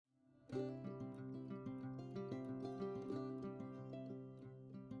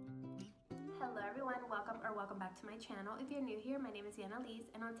everyone, welcome back to my channel. If you're new here, my name is Annalise,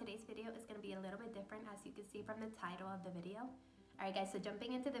 and on today's video is going to be a little bit different, as you can see from the title of the video. Alright guys, so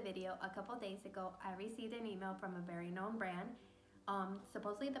jumping into the video, a couple days ago I received an email from a very known brand.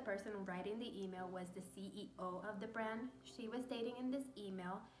 Supposedly the person writing the email was the CEO of the brand. She was stating in this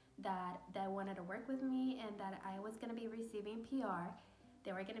email that they wanted to work with me and that I was going to be receiving PR.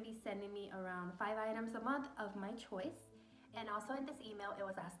 They were going to be sending me around 5 items a month of my choice. And also in this email, it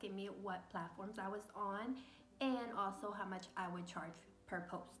was asking me what platforms I was on and also how much I would charge per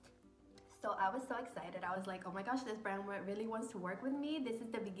post. So I was so excited. I was like, oh my gosh, this brand really wants to work with me. This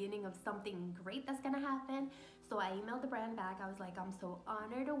is the beginning of something great that's gonna happen. So I emailed the brand back. I was like, I'm so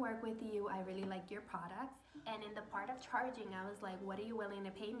honored to work with you. I really like your products. And in the part of charging, I was like, what are you willing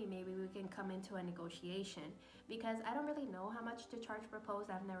to pay me? Maybe we can come into a negotiation, because I don't really know how much to charge per post.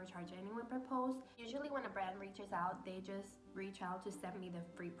 I've never charged anyone per post. Usually when a brand reaches out, they just reach out to send me the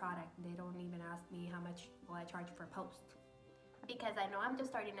free product. They don't even ask me how much will I charge per post, because I know I'm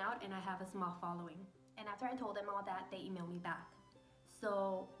just starting out and I have a small following. And after I told them all that, they emailed me back.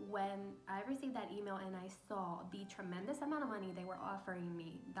 So when I received that email and I saw the tremendous amount of money they were offering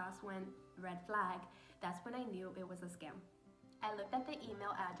me, that's when, red flag, that's when I knew it was a scam. I looked at the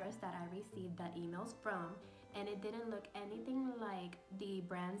email address that I received the emails from, and it didn't look anything like the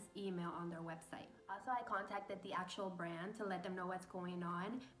brand's email on their website. Also, I contacted the actual brand to let them know what's going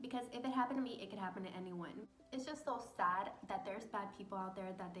on, because if it happened to me, it could happen to anyone. It's just so sad that there's bad people out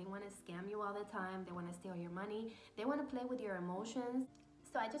there that they want to scam you all the time. They want to steal your money. They want to play with your emotions.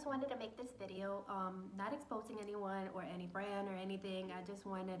 So I just wanted to make this video, not exposing anyone or any brand or anything. I just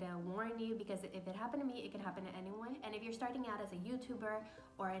wanted to warn you, because if it happened to me, it can happen to anyone. And if you're starting out as a YouTuber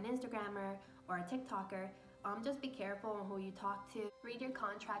or an Instagrammer or a TikToker, just be careful on who you talk to. Read your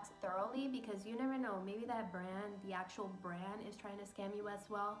contracts thoroughly, because you never know, maybe that brand, the actual brand, is trying to scam you as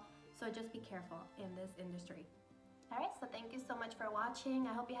well. So just be careful in this industry. Alright, so thank you so much for watching.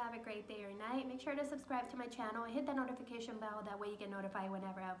 I hope you have a great day or night. Make sure to subscribe to my channel and hit that notification bell. That way you get notified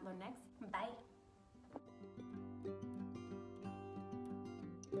whenever I upload next. Bye!